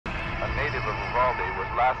A native of Uvalde was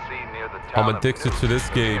last seen near the I'm town addicted of to this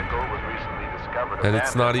game. The vehicle was recently discovered And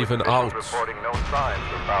it's not abandoned, even with out. officials reporting no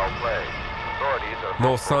signs of foul play. Authorities are No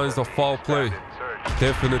hopeful signs that of the foul play. expanded search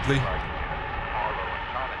Definitely. Harlow and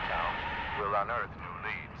Chinatown will unearth new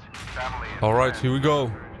leads. Family and All right, friends here we are go.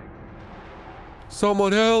 searching.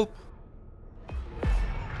 Someone help!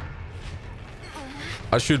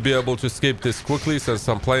 I should be able to escape this quickly since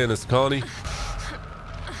I'm playing as Connie.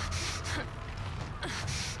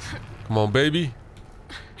 Come on, baby.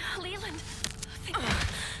 Leland.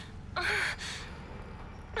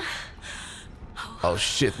 Oh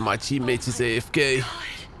shit, my teammate is AFK. God. What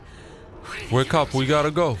are they Wake doing up, we to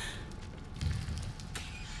gotta go.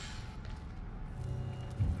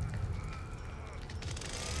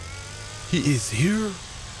 He is here?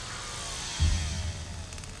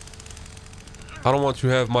 I don't want to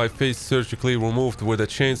have my face surgically removed with a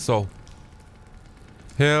chainsaw.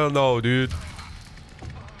 Hell no, dude.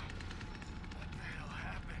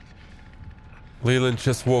 Leland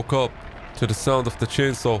just woke up to the sound of the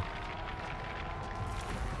chainsaw.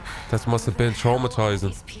 That must have been traumatizing.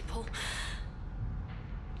 These people.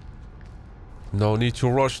 No need to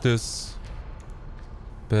rush this.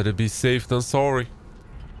 Better be safe than sorry.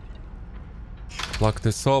 Lock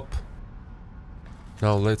this up.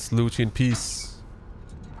 Now let's loot in peace.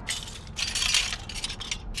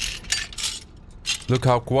 Look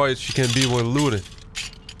how quiet she can be when looting. I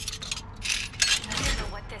don't know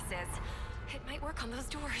what this is. It might work on those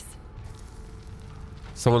doors.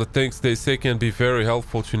 Some of the things they say can be very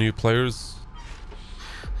helpful to new players.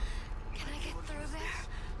 Can I get through there?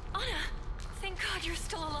 Anna, thank God you're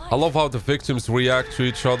still alive. I love how the victims react to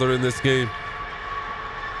each other in this game.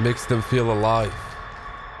 Makes them feel alive.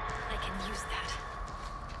 I can use that.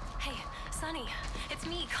 Hey, Sonny, it's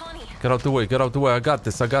me, Connie. Get out the way, get out the way. I got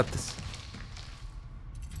this, I got this.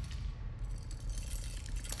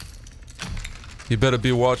 You better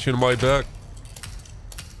be watching my back.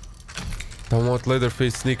 Don't want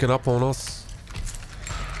Leatherface sneaking up on us.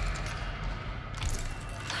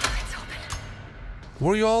 Oh, it's open.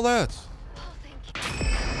 Where you all at? Oh, thank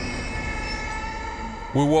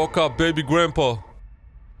you. We woke up baby grandpa.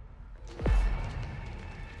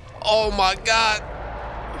 Oh my god.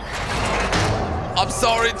 I'm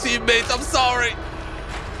sorry, teammates. I'm sorry.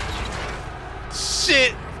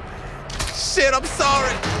 Shit. Shit, I'm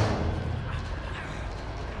sorry.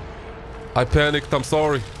 I panicked. I'm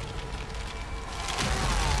sorry.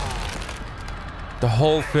 The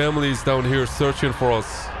whole family is down here searching for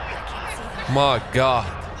us. I can't see them. My god.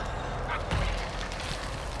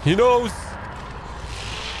 He knows.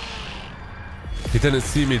 He didn't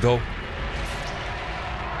see me though.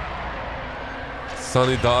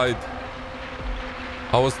 Sonny died.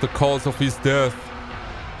 I was the cause of his death.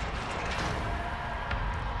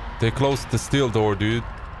 They closed the steel door, dude.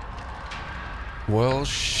 Well,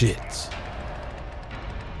 shit.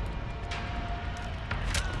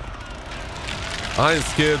 I ain't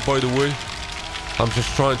scared, by the way. I'm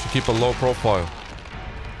just trying to keep a low profile.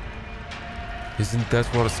 Isn't that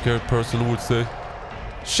what a scared person would say?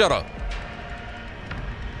 Shut up!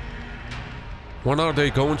 When are they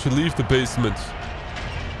going to leave the basement?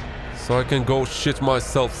 So I can go shit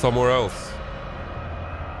myself somewhere else.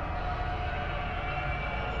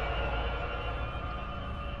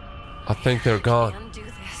 I think they're gone. Can do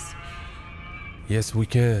this. Yes, we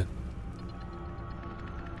can.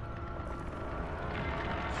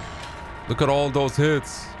 Look at all those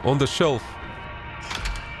hits on the shelf.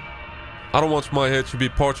 I don't want my head to be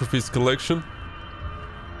part of his collection.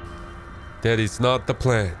 That is not the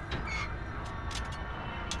plan.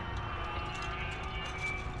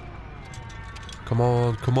 Come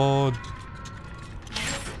on, come on.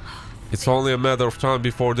 It's only a matter of time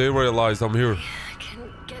before they realize I'm here. I can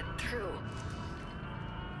get through.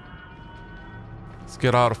 Let's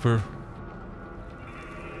get out of here.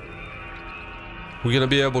 We're gonna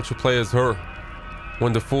be able to play as her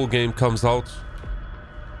when the full game comes out.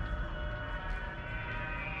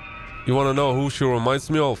 You wanna know who she reminds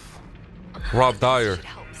me of? Rob Dyer. Should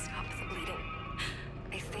help stop the bleeding.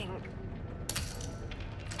 I think.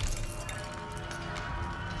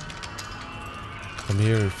 I'm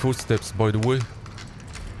hearing footsteps, by the way.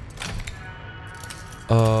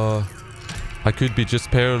 I could be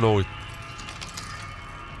just paranoid.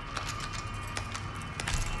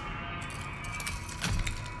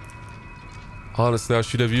 Honestly, I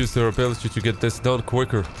should have used her ability to get this done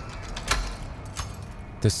quicker.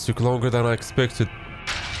 This took longer than I expected.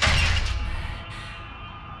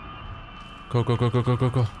 Go, go, go, go, go, go,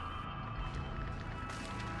 go.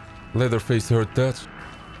 Leatherface heard that.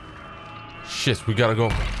 Shit, we gotta go.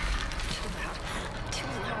 Too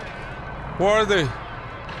loud. Where are they?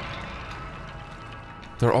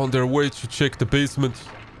 They're on their way to check the basement.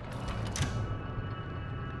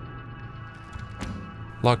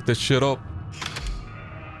 Lock this shit up.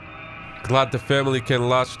 Glad the family can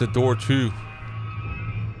latch the door too.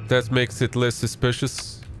 That makes it less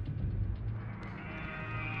suspicious.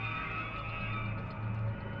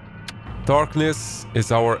 Darkness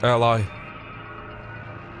is our ally.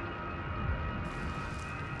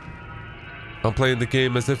 I'm playing the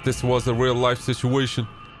game as if this was a real life situation.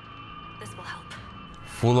 This will help.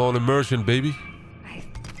 Full on immersion, baby. I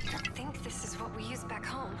think this is what we use back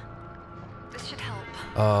home. This should help.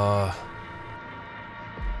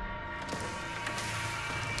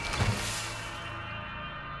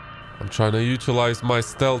 I'm trying to utilize my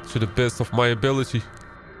stealth to the best of my ability.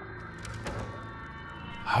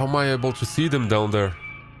 How am I able to see them down there?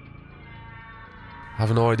 I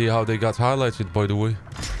have no idea how they got highlighted, by the way.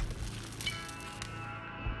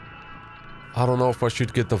 I don't know if I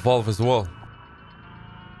should get the valve as well.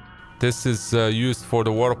 This is used for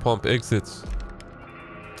the water pump exits.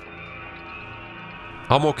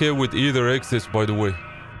 I'm okay with either exits, by the way.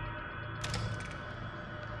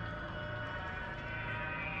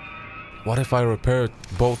 What if I repaired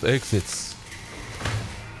both exits?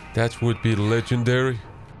 That would be legendary.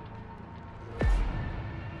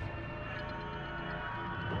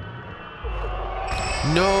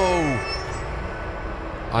 No!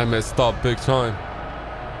 I messed up big time.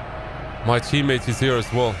 My teammate is here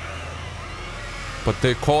as well. But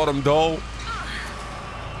they caught him though.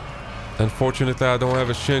 Unfortunately, I don't have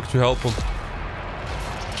a shank to help him.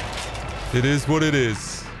 It is what it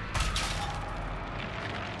is.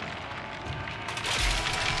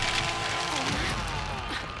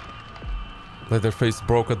 Leatherface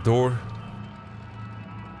broke a door.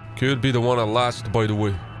 Could be the one I latched, by the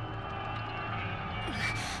way.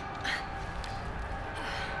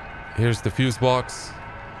 Here's the fuse box.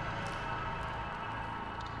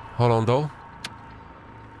 Hold on though.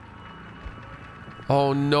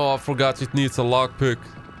 Oh no, I forgot it needs a lockpick.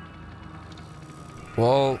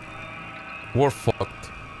 Well, we're fucked.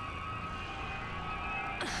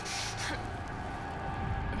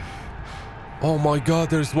 Oh my god,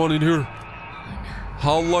 there's one in here.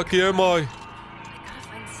 How lucky am I? I gotta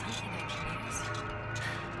find something I can use.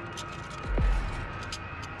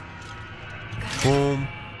 Boom.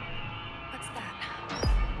 What's that?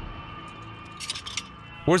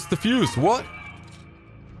 Where's the fuse? What?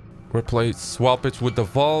 Replace, swap it with the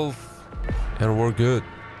valve, and we're good.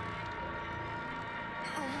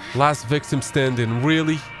 Last victim standing,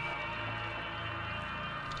 really?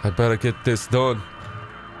 I better get this done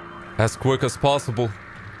as quick as possible.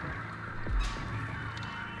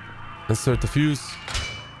 Insert the fuse.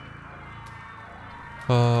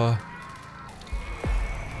 Hold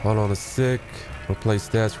on a sec. Replace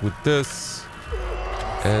that with this.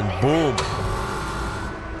 And boom.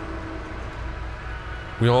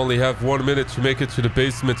 We only have 1 minute to make it to the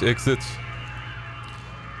basement exit.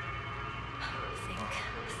 Think.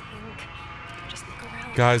 Just look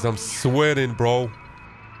around. Guys, I'm sweating, bro.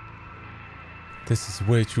 This is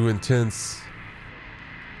way too intense.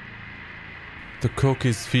 The cook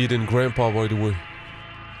is feeding Grandpa, by the way.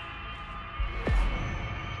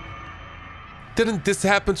 Didn't this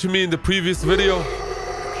happen to me in the previous video?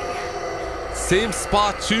 Same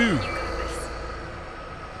spot too.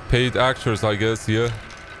 Paid actors, I guess, yeah.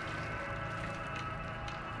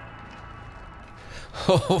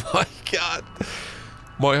 Oh my god.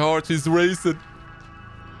 My heart is racing.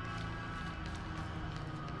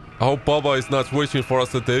 I hope Baba is not waiting for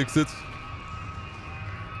us at the exit.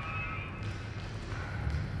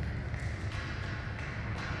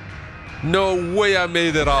 No way I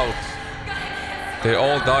made it out. They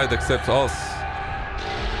all died except us.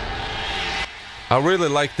 I really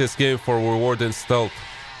like this game for rewarding stealth.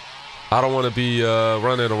 I don't want to be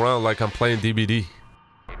running around like I'm playing DBD.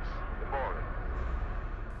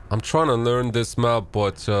 I'm trying to learn this map,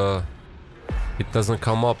 but it doesn't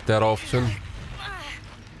come up that often.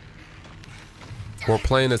 We're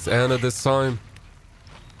playing as Anna this time.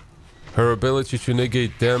 Her ability to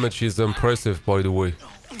negate damage is impressive, by the way.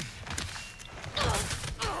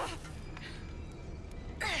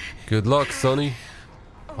 Good luck, Sonny.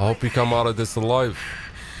 I hope you come out of this alive.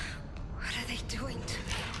 What are they doing to me?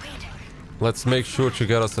 Wait. Let's make sure to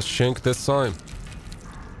get us a shank this time.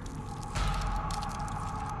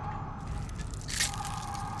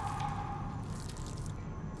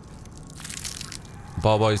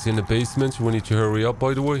 Baba is in the basement. We need to hurry up,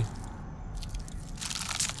 by the way.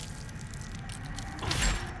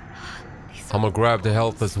 I'm gonna grab the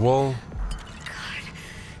health as well. God.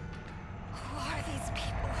 Who are these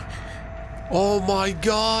people? Oh my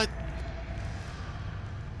god!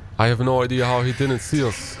 I have no idea how he didn't see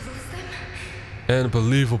us.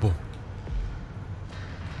 Unbelievable.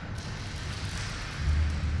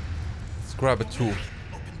 Let's grab a tool.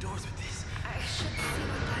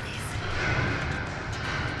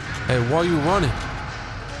 Hey, why are you running?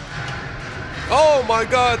 Oh my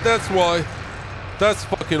god, that's why. That's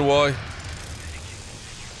fucking why.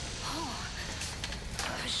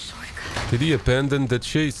 Did he abandon the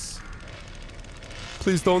chase?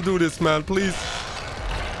 Please don't do this, man, please.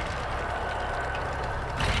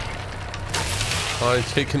 I ain't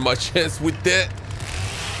taking my chance with that.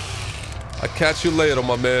 I'll catch you later,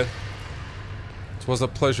 my man. It was a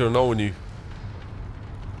pleasure knowing you.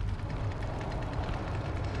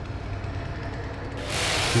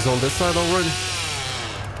 He's on this side already.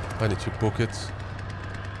 I need to book it.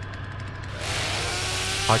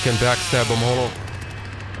 I can backstab him, hold on.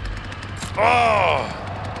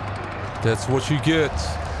 Oh! That's what you get.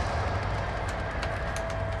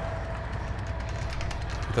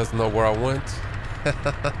 He doesn't know where I went.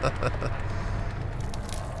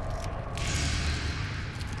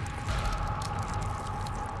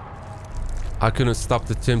 I couldn't stop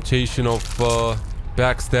the temptation of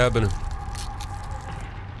backstabbing him.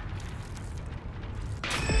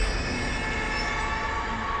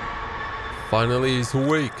 Finally, he's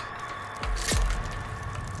awake.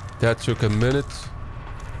 That took a minute.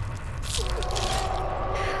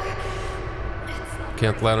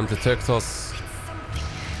 Can't let him detect us.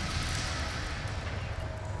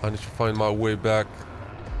 I need to find my way back.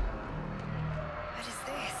 What is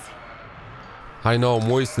this? I know I'm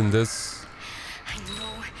wasting this. I know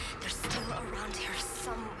they're still around here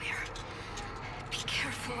somewhere. Be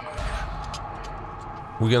careful,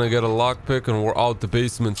 Anna. We're gonna get a lockpick and we're out the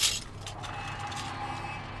basement.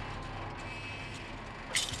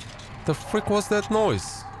 The frick was that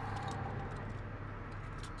noise?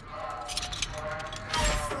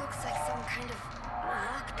 This looks like some kind of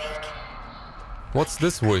lockpick. What's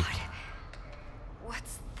this way?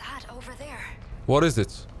 What's that over there? What is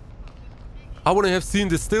it? I wouldn't have seen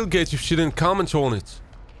the steel gate if she didn't comment on it.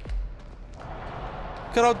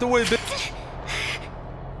 Get out the way, bitch.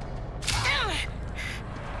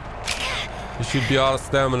 You should be out of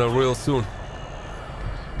stamina real soon.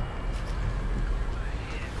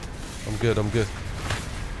 I'm good, I'm good.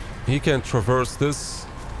 He can traverse this.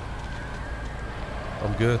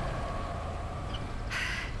 I'm good.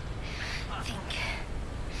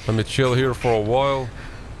 Let me chill here for a while.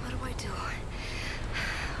 What do I do?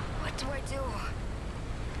 What do I do?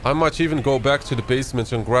 I might even go back to the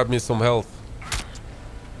basement and grab me some health.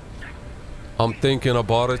 I'm thinking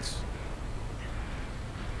about it.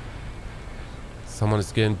 Someone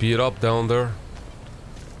is getting beat up down there.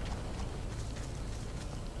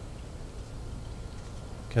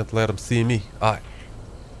 Can't let him see me. Alright.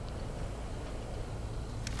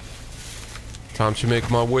 Time to make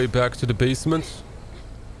my way back to the basement.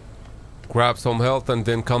 Grab some health and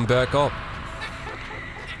then come back up.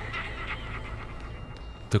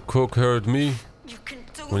 The cook heard me. You can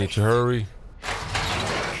do We need this. to hurry.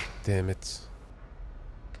 Damn it.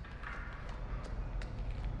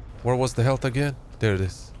 Where was the health again? There it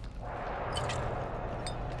is.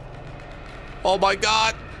 Oh my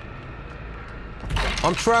god!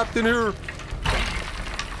 I'm trapped in here.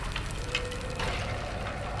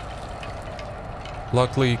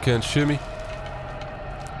 Luckily he can't shimmy.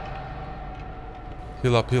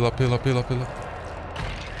 Heal up, heal up, heal up, heal up, heal up.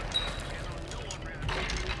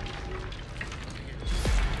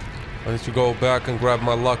 I need to go back and grab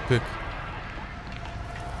my lockpick.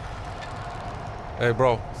 Hey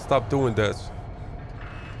bro, stop doing that.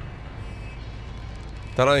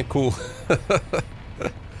 That ain't cool.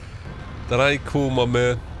 That ain't cool, my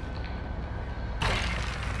man.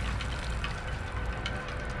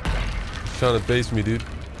 Trying to base me, dude.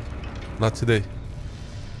 Not today.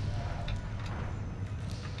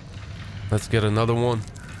 Let's get another one.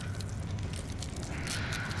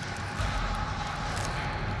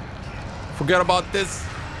 Forget about this.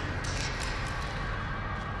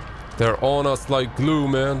 They're on us like glue,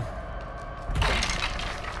 man.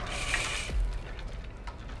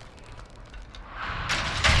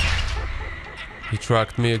 He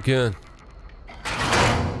tracked me again.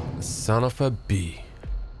 Son of a bee.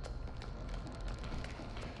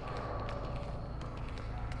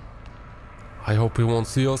 I hope he won't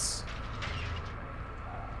see us.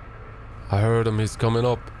 I heard him, he's coming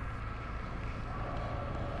up.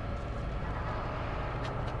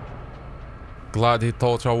 Glad he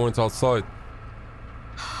thought I went outside.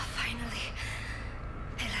 Oh, finally.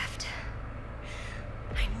 They left.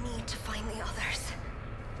 I need to find the others.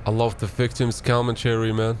 I love the victim's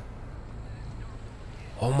commentary, man.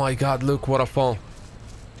 Oh my god, look what I found.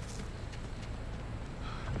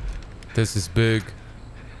 This is big.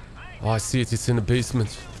 Oh, I see it. It's in the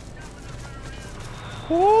basement.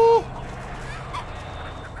 Woo!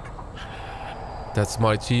 That's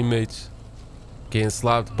my teammate. Getting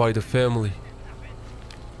slapped by the family.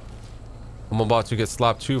 I'm about to get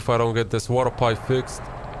slapped too if I don't get this water pipe fixed.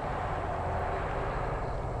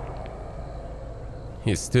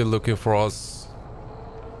 He's still looking for us.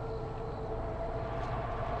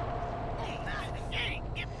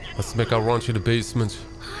 Let's make a run to the basement.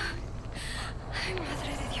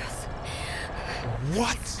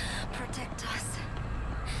 What? Protect us.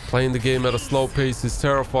 Playing the game at a slow pace is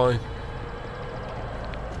terrifying.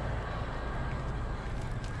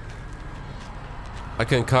 I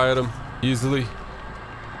can kite him easily.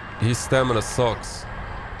 His stamina sucks.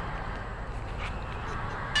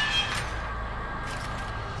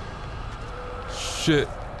 Shit.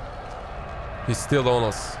 He's still on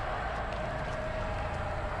us.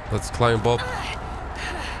 Let's climb up.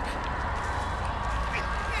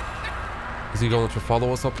 Is he going to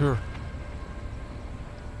follow us up here?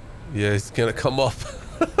 Yeah, he's gonna come up.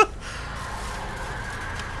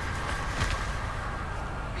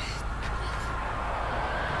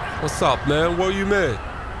 What's up, man? What you mad?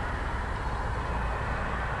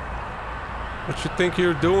 What you think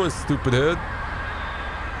you're doing, stupid head?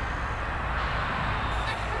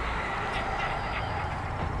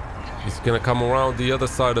 He's gonna come around the other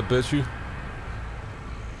side, I bet you.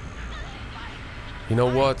 You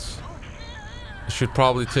know what? I should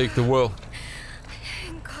probably take the wheel.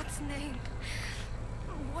 In God's name,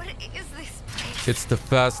 what is this place? It's the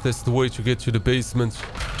fastest way to get to the basement.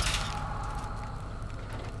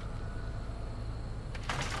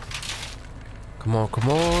 Come on, come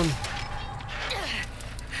on.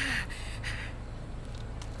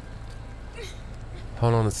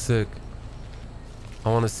 Hold on a sec. I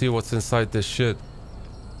want to see what's inside this shit.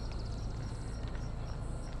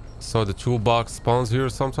 So the toolbox spawns here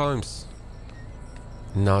sometimes.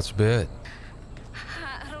 Not bad.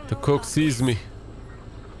 The cook sees me.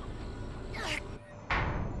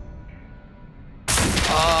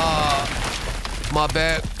 Ah, my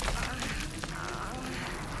bad.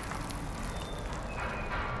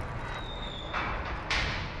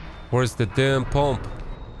 Where's the damn pump?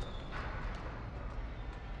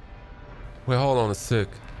 Wait, hold on a sec.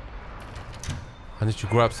 I need to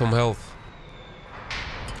grab some health.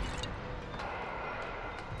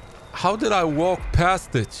 How did I walk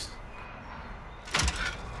past it?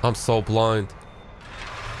 I'm so blind.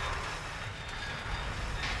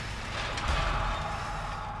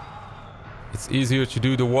 It's easier to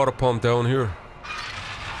do the water pump down here.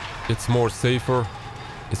 It's more safer,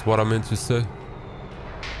 is what I meant to say.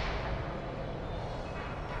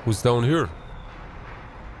 Who's down here?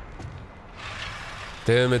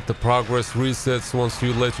 Damn it, the progress resets once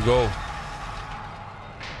you let go.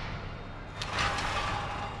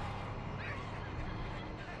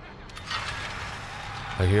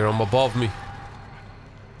 I hear him above me.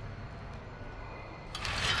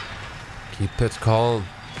 Keep it calm.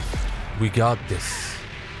 We got this.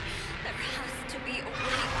 There has to be a way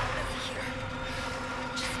out of here.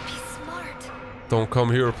 Just be smart. Don't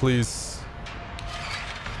come here, please.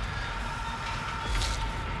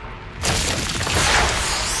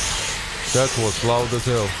 That was loud as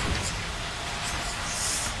hell.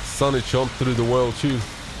 Sonny jumped through the well too.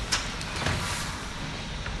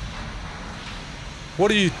 What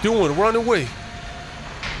are you doing? Run away.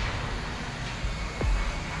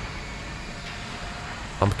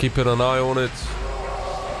 I'm keeping an eye on it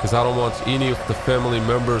because I don't want any of the family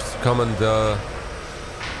members to come and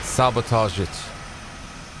sabotage it.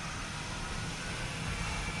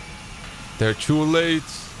 They're too late.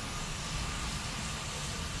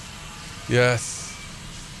 Yes.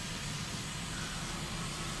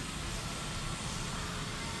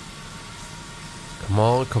 Come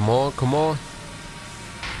on, come on, come on.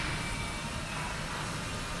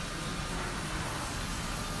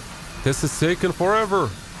 This is taking forever.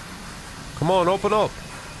 Come on, open up.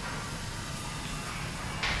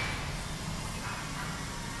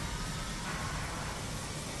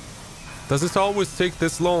 Does it always take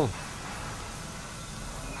this long?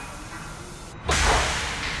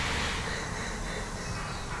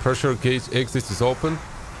 Pressure gauge exit is open.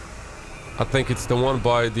 I think it's the one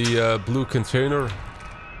by the blue container,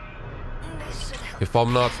 if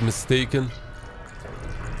I'm not mistaken.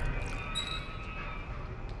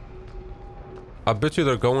 I bet you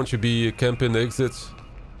they're going to be camping exits.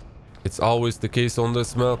 It's always the case on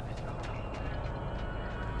this map.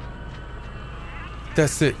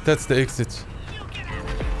 That's it. That's the exit.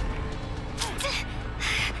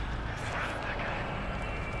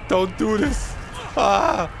 Don't do this.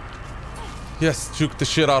 Ah! Yes, juke the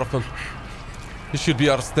shit out of him. He should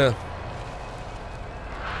be out of stand.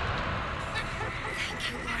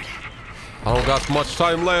 Thank you, Lord. I don't got much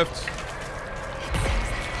time left.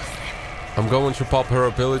 I'm going to pop her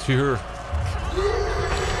ability here.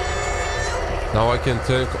 Now I can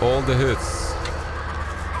take all the hits.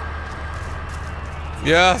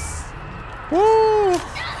 Yes! Woo!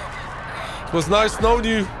 It was nice knowing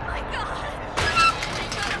you.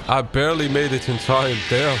 I barely made it in time.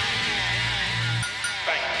 Damn.